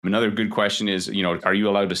Another good question is, are you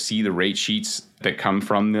allowed to see the rate sheets that come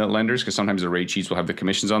from the lenders? Because sometimes the rate sheets will have the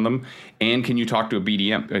commissions on them. And can you talk to a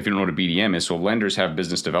BDM? If you don't know what a BDM is, so lenders have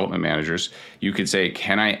business development managers. You could say,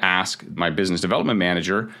 can I ask my business development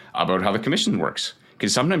manager about how the commission works?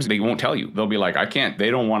 Because sometimes they won't tell you. They'll be like, I can't. They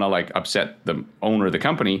don't want to upset the owner of the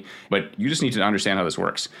company, but you just need to understand how this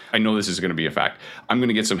works. I know this is going to be a fact. I'm going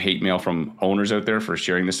to get some hate mail from owners out there for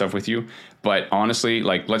sharing this stuff with you. But honestly,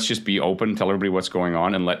 let's just be open, tell everybody what's going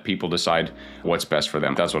on, and let people decide what's best for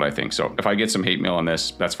them. That's what I think. So if I get some hate mail on this,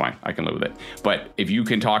 that's fine. I can live with it. But if you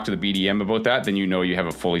can talk to the BDM about that, then you have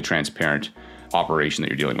a fully transparent operation that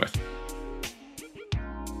you're dealing with.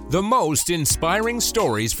 The most inspiring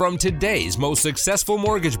stories from today's most successful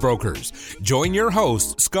mortgage brokers. Join your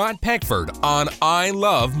host, Scott Peckford, on I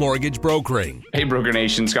Love Mortgage Brokering. Hey, Broker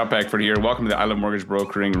Nation, Scott Peckford here. Welcome to the I Love Mortgage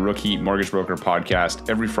Brokering Rookie Mortgage Broker Podcast.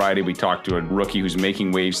 Every Friday, we talk to a rookie who's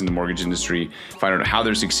making waves in the mortgage industry, find out how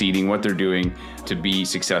they're succeeding, what they're doing to be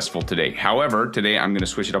successful today. However, today I'm going to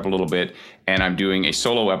switch it up a little bit, and I'm doing a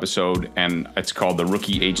solo episode, and it's called the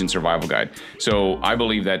Rookie Agent Survival Guide. So I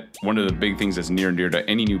believe that one of the big things that's near and dear to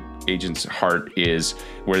any new agent's heart is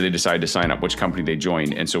where they decide to sign up, which company they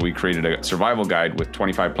join. And so we created a survival guide with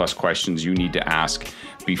 25 plus questions you need to ask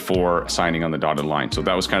before signing on the dotted line. So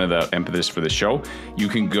that was kind of the impetus for the show. You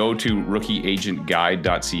can go to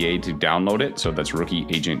rookieagentguide.ca to download it. So that's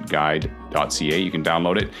rookieagentguide.ca. You can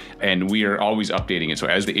download it. And we are always updating it. So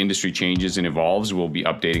as the industry changes and evolves, we'll be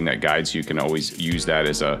updating that guide. So you can always use that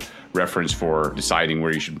as a reference for deciding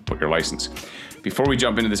where you should put your license. Before we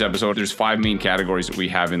jump into this episode, there's 5 main categories that we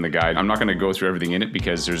have in the guide. I'm not going to go through everything in it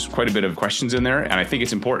because there's quite a bit of questions in there, and I think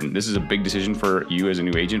it's important. This is a big decision for you as a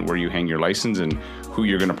new agent, where you hang your license and who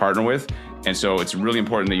you're going to partner with. And so it's really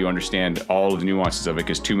important that you understand all of the nuances of it,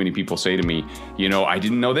 because too many people say to me, I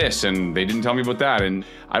didn't know this and they didn't tell me about that. And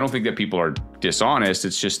I don't think that people are dishonest.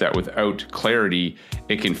 It's just that without clarity,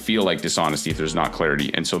 it can feel like dishonesty if there's not clarity.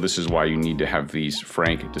 And so this is why you need to have these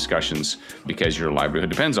frank discussions, because your livelihood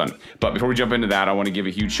depends on it. But before we jump into that, I want to give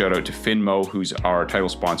a huge shout out to Finmo, who's our title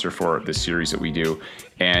sponsor for this series that we do.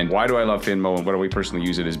 And why do I love Finmo and why do we personally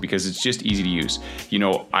use it is because it's just easy to use.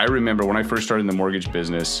 I remember when I first started in the mortgage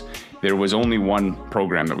business, there was only one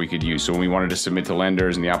program that we could use. So when we wanted to submit to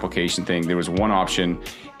lenders and the application thing, there was one option.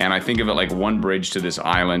 And I think of it like one bridge to this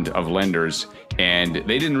island of lenders, and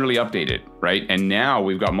they didn't really update it, right? And now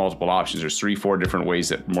we've got multiple options. There's 3-4 different ways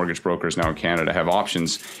that mortgage brokers now in Canada have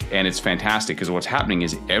options. And it's fantastic because what's happening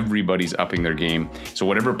is everybody's upping their game. So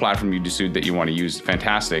whatever platform you decide that you want to use,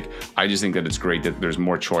 fantastic. I just think that it's great that there's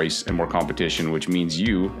more choice and more competition, which means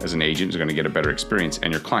you as an agent is going to get a better experience,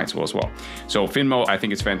 and your clients will as well. So Finmo, I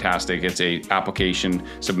think it's fantastic. It's a application,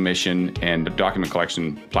 submission, and document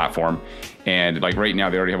collection platform. And right now,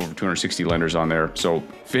 they already have over 260 lenders on there. So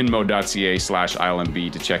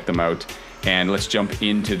finmo.ca/ILMB to check them out. And let's jump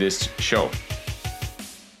into this show.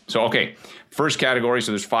 So, okay, first category.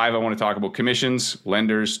 So there's 5 I want to talk about: commissions,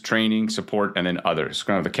 lenders, training, support, and then others.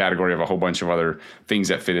 Kind of the category of a whole bunch of other things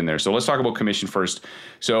that fit in there. So let's talk about commission first.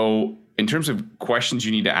 So in terms of questions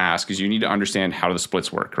you need to ask is you need to understand how do the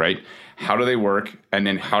splits work, right? How do they work? And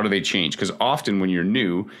then how do they change? Because often when you're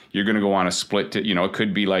new, you're going to go on a split to, it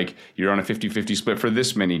could be like you're on a 50-50 split for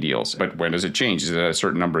this many deals. But when does it change? Is it a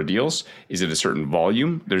certain number of deals? Is it a certain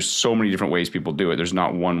volume? There's so many different ways people do it. There's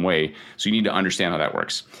not one way. So you need to understand how that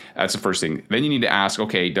works. That's the first thing. Then you need to ask,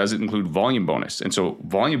 okay, does it include volume bonus? And so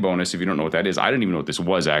volume bonus, if you don't know what that is, I didn't even know what this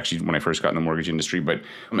was actually when I first got in the mortgage industry.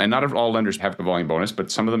 And not all lenders have a volume bonus,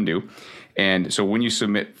 but some of them do. And so when you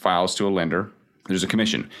submit files to a lender, there's a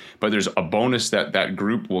commission, but there's a bonus that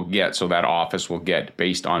group will get, so that office will get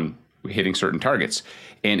based on hitting certain targets.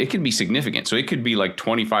 And it can be significant. So it could be like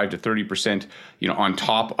 25 to 30%, on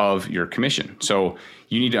top of your commission. So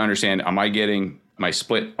you need to understand, am I getting my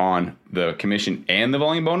split on the commission and the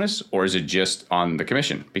volume bonus, or is it just on the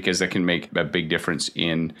commission? Because that can make a big difference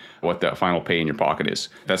in what the final pay in your pocket is.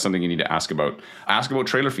 That's something you need to ask about. Ask about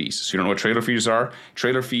trailer fees. So you don't know what trailer fees are?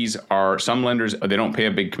 Trailer fees are, some lenders, they don't pay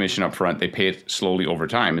a big commission up front. They pay it slowly over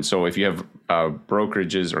time. And so if you have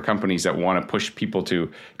brokerages or companies that want to push people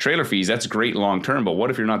to trailer fees, that's great long term. But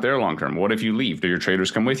what if you're not there long term? What if you leave? Do your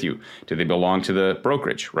trailers come with you? Do they belong to the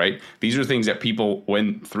brokerage, right? These are things that people,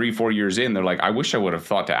 when 3-4 years in, they're like, I wish I would have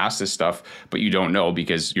thought to ask this stuff, but you don't know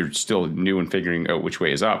because you're still new and figuring out which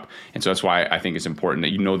way is up. And so that's why I think it's important that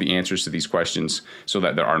you know the answers to these questions so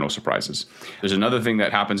that there are no surprises. There's another thing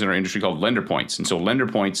that happens in our industry called lender points. And so lender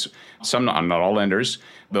points, not all lenders,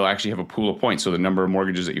 they'll actually have a pool of points. So the number of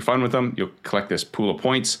mortgages that you fund with them, you'll collect this pool of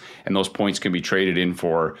points, and those points can be traded in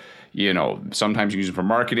for Sometimes you use them for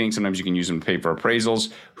marketing. Sometimes you can use them to pay for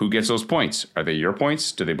appraisals. Who gets those points? Are they your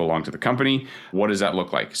points? Do they belong to the company? What does that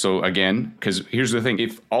look like? So again, because here's the thing,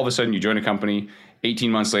 if all of a sudden you join a company,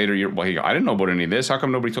 18 months later, you go, I didn't know about any of this. How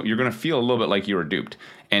come nobody told? You're going to feel a little bit like you were duped.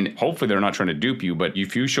 And hopefully they're not trying to dupe you, but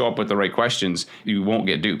if you show up with the right questions, you won't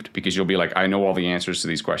get duped because you'll be like, I know all the answers to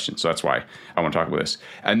these questions. So that's why I want to talk about this.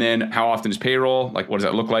 And then how often is payroll? Like, what does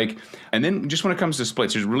that look like? And then just when it comes to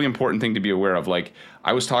splits, there's a really important thing to be aware of. Like,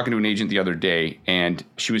 I was talking to an agent the other day, and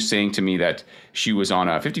she was saying to me that she was on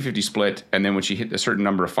a 50-50 split. And then when she hit a certain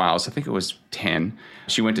number of files, I think it was 10,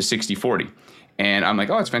 she went to 60-40. And I'm like,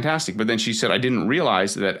 oh, it's fantastic. But then she said, I didn't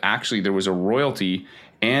realize that actually there was a royalty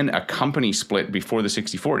and a company split before the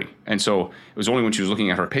 60-40. And so it was only when she was looking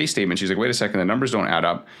at her pay statement, she's like, wait a second, the numbers don't add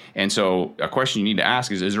up. And so a question you need to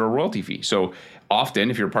ask is there a royalty fee? So often,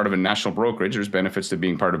 if you're part of a national brokerage, there's benefits to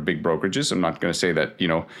being part of big brokerages. I'm not going to say that,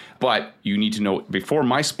 but you need to know before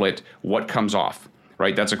my split, what comes off.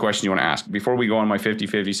 Right? That's a question you want to ask. Before we go on my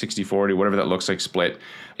 50-50, 60-40, whatever that looks like split,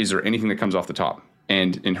 is there anything that comes off the top?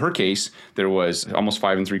 And in her case, there was almost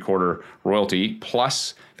 5 3/4 royalty,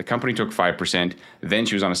 plus the company took 5%. Then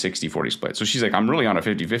she was on a 60-40 split. So she's like, I'm really on a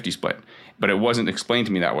 50-50 split. But it wasn't explained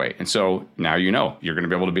to me that way. And so now you're going to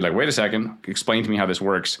be able to be like, wait a second, explain to me how this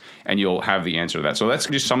works, and you'll have the answer to that. So that's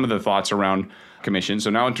just some of the thoughts around commission. So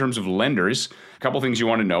now in terms of lenders, a couple things you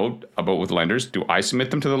want to know about with lenders. Do I submit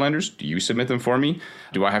them to the lenders? Do you submit them for me?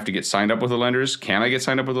 Do I have to get signed up with the lenders? Can I get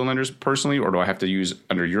signed up with the lenders personally, or do I have to use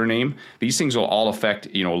under your name? These things will all affect,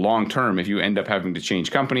 long term, if you end up having to change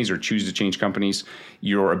companies or choose to change companies,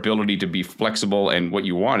 your ability to be flexible. And what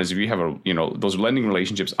you want is if you have those lending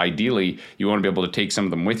relationships, ideally you want to be able to take some of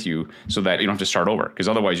them with you so that you don't have to start over, because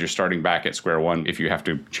otherwise you're starting back at square one if you have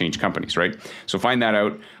to change companies, right? So find that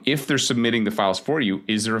out. If they're submitting the files for you,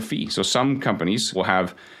 is there a fee? So some companies will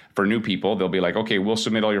have, for new people, they'll be like, okay, we'll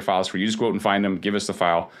submit all your files for you. Just go out and find them, give us the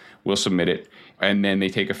file, we'll submit it. And then they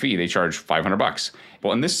take a fee. They charge $500.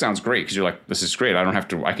 Well, and this sounds great because you're like, this is great.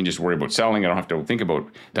 I can just worry about selling. I don't have to think about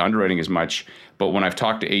the underwriting as much. But when I've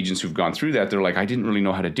talked to agents who've gone through that, they're like, I didn't really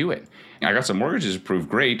know how to do it. I got some mortgages approved,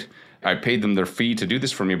 great. I paid them their fee to do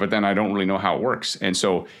this for me, but then I don't really know how it works. And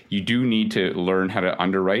so you do need to learn how to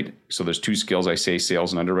underwrite. So there's two skills, I say,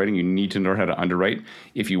 sales and underwriting. You need to learn how to underwrite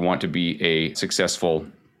if you want to be a successful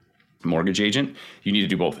mortgage agent. You need to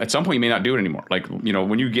do both. At some point, you may not do it anymore. Like,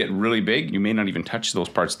 when you get really big, you may not even touch those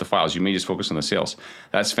parts of the files. You may just focus on the sales.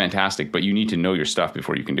 That's fantastic, but you need to know your stuff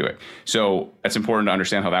before you can do it. So it's important to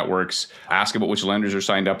understand how that works. Ask about which lenders are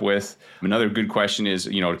signed up with. Another good question is,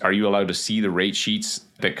 are you allowed to see the rate sheets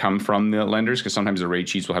that come from the lenders? Because sometimes the rate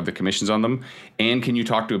sheets will have the commissions on them. And can you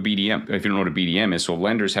talk to a BDM? If you don't know what a BDM is, so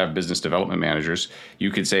lenders have business development managers. You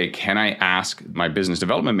could say, can I ask my business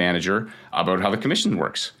development manager about how the commission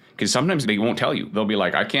works? Because sometimes they won't tell you. They'll be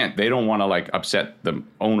like, they don't want to upset the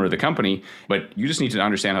owner of the company, but you just need to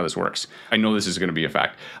understand how this works. I know this is going to be a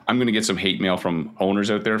fact. I'm going to get some hate mail from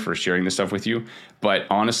owners out there for sharing this stuff with you. But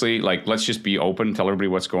honestly, let's just be open, tell everybody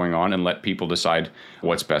what's going on, and let people decide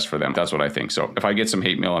what's best for them. That's what I think. So if I get some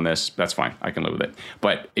hate mail on this, that's fine. I can live with it.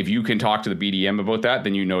 But if you can talk to the BDM about that,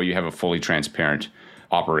 then you have a fully transparent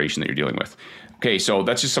operation that you're dealing with. Okay, so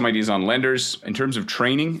that's just some ideas on lenders. In terms of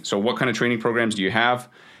training, so what kind of training programs do you have?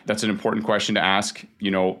 That's an important question to ask,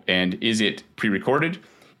 and is it pre-recorded?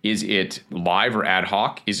 Is it live or ad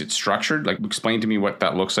hoc? Is it structured? Explain to me what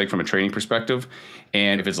that looks like from a training perspective.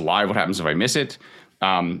 And if it's live, what happens if I miss it?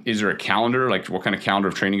 Is there a calendar? What kind of calendar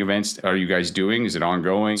of training events are you guys doing? Is it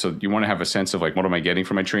ongoing? So you want to have a sense of what am I getting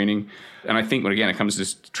from my training? And I think when it comes to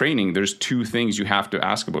this training, there's two things you have to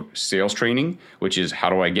ask about. Sales training, which is how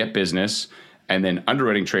do I get business? And then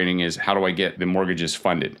underwriting training is how do I get the mortgages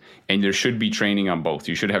funded? And there should be training on both.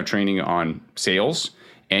 You should have training on sales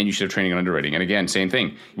and you should have training on underwriting. And again, same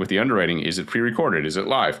thing with the underwriting. Is it pre-recorded? Is it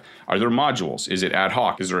live? Are there modules? Is it ad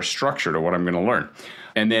hoc? Is there a structure to what I'm going to learn?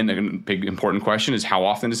 And then the big important question is how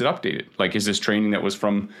often is it updated? Is this training that was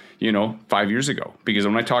from, 5 years ago? Because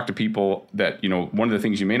when I talk to people that, one of the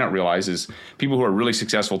things you may not realize is people who are really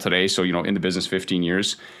successful today, so, in the business 15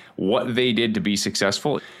 years, what they did to be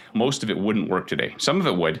successful, most of it wouldn't work today. Some of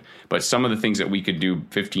it would, but some of the things that we could do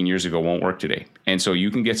 15 years ago won't work today. And so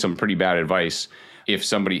you can get some pretty bad advice if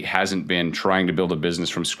somebody hasn't been trying to build a business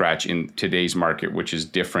from scratch in today's market, which is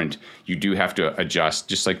different. You do have to adjust,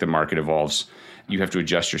 just like the market evolves. You have to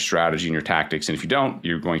adjust your strategy and your tactics. And if you don't,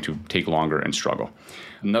 you're going to take longer and struggle.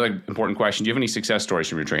 Another important question, do you have any success stories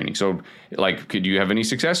from your training? So could you have any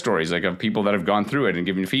success stories of people that have gone through it and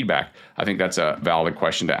given you feedback? I think that's a valid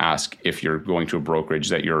question to ask if you're going to a brokerage,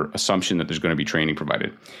 that your assumption that there's going to be training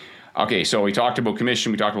provided. Okay, so we talked about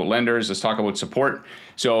commission, we talked about lenders, let's talk about support.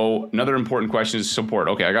 So another important question is support.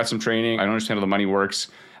 Okay, I got some training, I don't understand how the money works.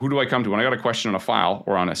 Who do I come to? When I got a question on a file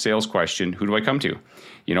or on a sales question, who do I come to?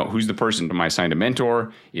 Who's the person? Am I assigned a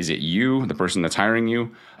mentor? Is it you, the person that's hiring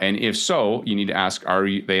you? And if so, you need to ask, are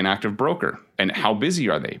they an active broker? And how busy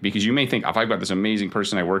are they? Because you may think, if I've got this amazing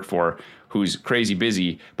person I work for who's crazy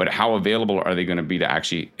busy, but how available are they going to be to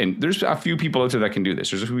actually, and there's a few people out there that can do this.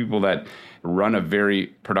 There's a few people that run a very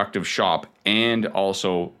productive shop and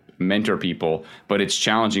also mentor people, but it's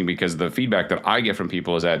challenging because the feedback that I get from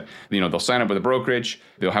people is that, they'll sign up with a brokerage,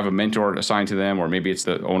 they'll have a mentor assigned to them, or maybe it's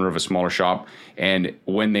the owner of a smaller shop. And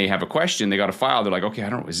when they have a question, they got a file, they're like, okay,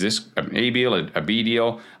 I don't know, is this an A deal, a B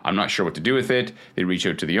deal? I'm not sure what to do with it. They reach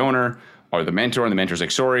out to the owner or the mentor, and the mentor's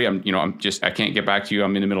like, sorry, I can't get back to you.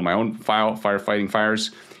 I'm in the middle of my own firefighting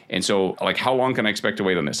fires. And so, how long can I expect to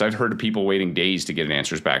wait on this? I've heard of people waiting days to get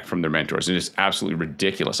answers back from their mentors. And it's absolutely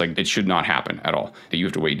ridiculous. It should not happen at all, that you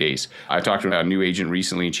have to wait days. I talked to a new agent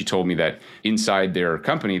recently, and she told me that inside their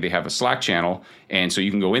company, they have a Slack channel. And so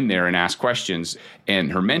you can go in there and ask questions.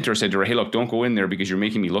 And her mentor said to her, hey, look, don't go in there because you're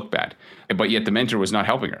making me look bad. But yet the mentor was not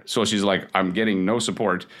helping her. So she's like, I'm getting no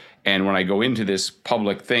support. And when I go into this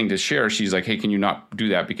public thing to share, she's like, hey, can you not do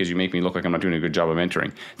that because you make me look like I'm not doing a good job of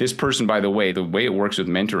mentoring? This person, by the way it works with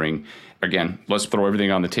mentoring, again, let's throw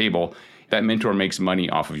everything on the table. That mentor makes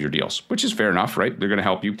money off of your deals, which is fair enough, right? They're going to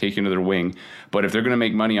help you, take you under their wing. But if they're going to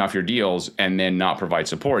make money off your deals and then not provide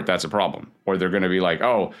support, that's a problem. Or they're going to be like,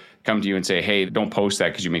 oh, come to you and say, hey, don't post that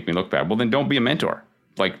because you make me look bad. Well, then don't be a mentor.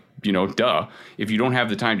 Duh. If you don't have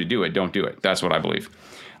the time to do it, don't do it. That's what I believe.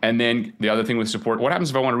 And then the other thing with support, what happens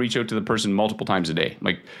if I want to reach out to the person multiple times a day?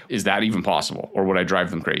 Is that even possible? Or would I drive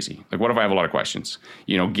them crazy? What if I have a lot of questions?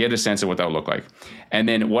 Get a sense of what that would look like. And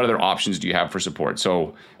then what other options do you have for support?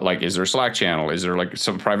 So is there a Slack channel? Is there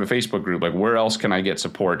some private Facebook group? Where else can I get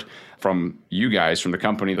support from you guys, from the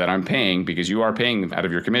company that I'm paying, because you are paying out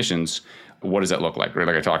of your commissions? What does that look like? Right?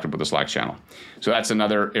 I talked about the Slack channel. So that's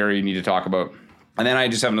another area you need to talk about. And then I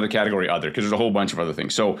just have another category, other, because there's a whole bunch of other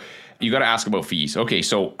things. So you got to ask about fees. Okay,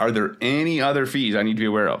 so are there any other fees I need to be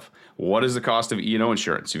aware of? What is the cost of E&O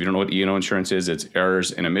insurance? If you don't know what E&O insurance is, it's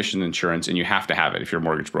errors and omission insurance, and you have to have it if you're a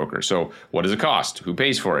mortgage broker. So what does it cost? Who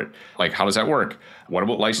pays for it? How does that work? What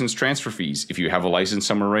about license transfer fees? If you have a license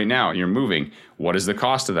somewhere right now and you're moving, what is the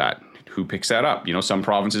cost of that? Who picks that up? Some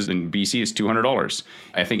provinces in BC is $200.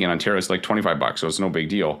 I think in Ontario it's $25, so it's no big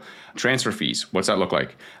deal. Transfer fees, what's that look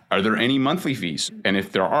like? Are there any monthly fees? And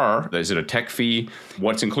if there are, is it a tech fee?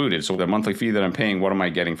 What's included? So the monthly fee that I'm paying, what am I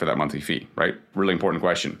getting for that monthly fee, right? Really important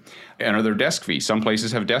question. And are there desk fees? Some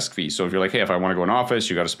places have desk fees. So if you're like, hey, if I want to go in office,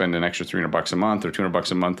 you got to spend an extra $300 a month or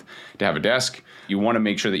 $200 a month to have a desk. You want to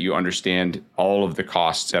make sure that you understand all of the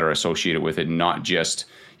costs that are associated with it, not just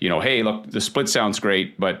hey, look, the split sounds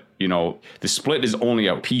great, but, the split is only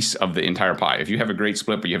a piece of the entire pie. If you have a great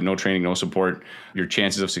split, but you have no training, no support, your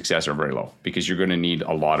chances of success are very low because you're going to need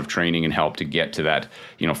a lot of training and help to get to that,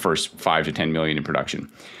 first 5 to 10 million in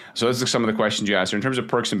production. So those are some of the questions you asked. In terms of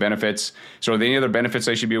perks and benefits, so are there any other benefits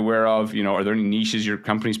I should be aware of? Are there any niches your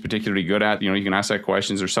company's particularly good at? You can ask that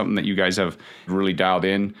question. Is there something that you guys have really dialed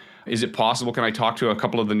in? Is it possible, can I talk to a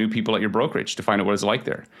couple of the new people at your brokerage to find out what it's like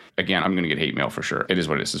there? Again, I'm going to get hate mail for sure. It is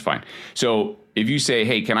what it is. It's fine. So if you say,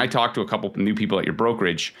 hey, can I talk to a couple of new people at your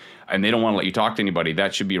brokerage, and they don't want to let you talk to anybody,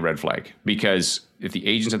 that should be a red flag. Because if the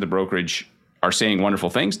agents at the brokerage are saying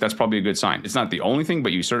wonderful things, that's probably a good sign. It's not the only thing,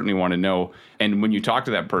 but you certainly want to know. And when you talk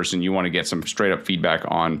to that person, you want to get some straight up feedback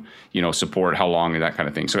on, support, how long, and that kind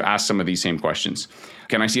of thing. So ask some of these same questions.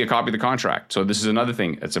 Can I see a copy of the contract? So this is another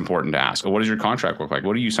thing that's important to ask. What does your contract look like?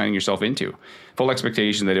 What are you signing yourself into? Full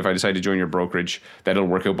expectation that if I decide to join your brokerage, that it'll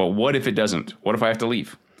work out. But what if it doesn't? What if I have to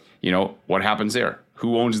leave? What happens there?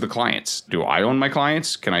 Who owns the clients? Do I own my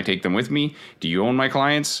clients? Can I take them with me? Do you own my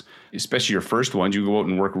clients? Especially your first ones, you go out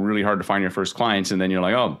and work really hard to find your first clients, and then you're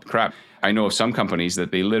like, oh, crap. I know of some companies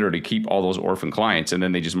that they literally keep all those orphan clients, and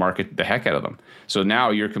then they just market the heck out of them. So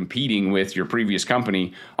now you're competing with your previous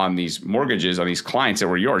company on these mortgages, on these clients that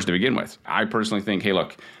were yours to begin with. I personally think, hey,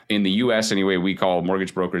 look, in the US anyway, we call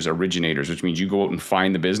mortgage brokers originators, which means you go out and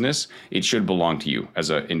find the business. It should belong to you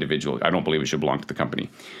as an individual. I don't believe it should belong to the company.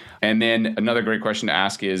 And then another great question to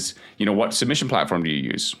ask is, what submission platform do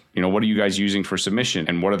you use? What are you guys using for submission,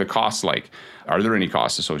 and what are the costs like? Are there any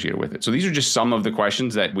costs associated with it? So these are just some of the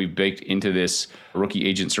questions that we've baked into this Rookie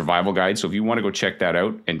Agent Survival Guide. So if you want to go check that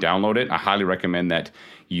out and download it, I highly recommend that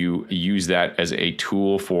you use that as a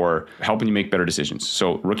tool for helping you make better decisions.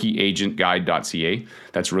 So rookieagentguide.ca,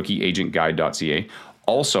 that's rookieagentguide.ca.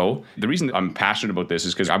 Also, the reason I'm passionate about this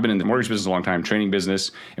is because I've been in the mortgage business a long time, training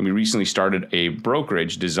business, and we recently started a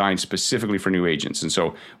brokerage designed specifically for new agents. And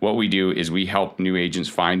so what we do is we help new agents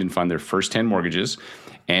find and fund their first 10 mortgages.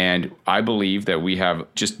 And I believe that we have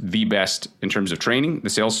just the best in terms of training, the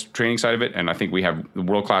sales training side of it. And I think we have the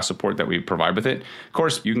world-class support that we provide with it. Of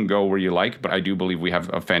course, you can go where you like, but I do believe we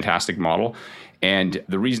have a fantastic model. And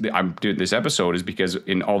the reason that I'm doing this episode is because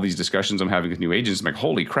in all these discussions I'm having with new agents, I'm like,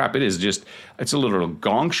 holy crap, it's a little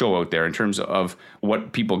gong show out there in terms of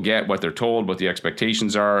what people get, what they're told, what the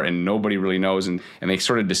expectations are, and nobody really knows. And they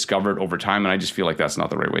sort of discover it over time. And I just feel like that's not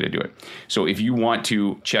the right way to do it. So if you want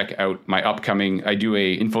to check out my upcoming, I do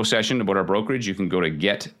a info session about our brokerage. You can go to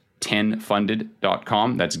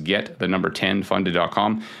get10funded.com. That's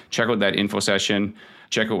get10funded.com. Check out that info session.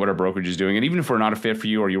 Check out what our brokerage is doing. And even if we're not a fit for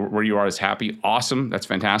you or where you are is happy, awesome. That's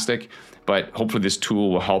fantastic. But hopefully this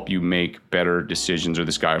tool will help you make better decisions, or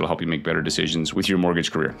this guide will help you make better decisions with your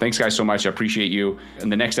mortgage career. Thanks, guys, so much. I appreciate you. In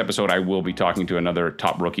the next episode, I will be talking to another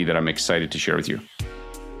top rookie that I'm excited to share with you.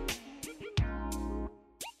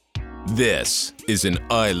 This is an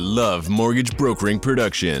I Love Mortgage Brokering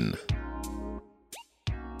production.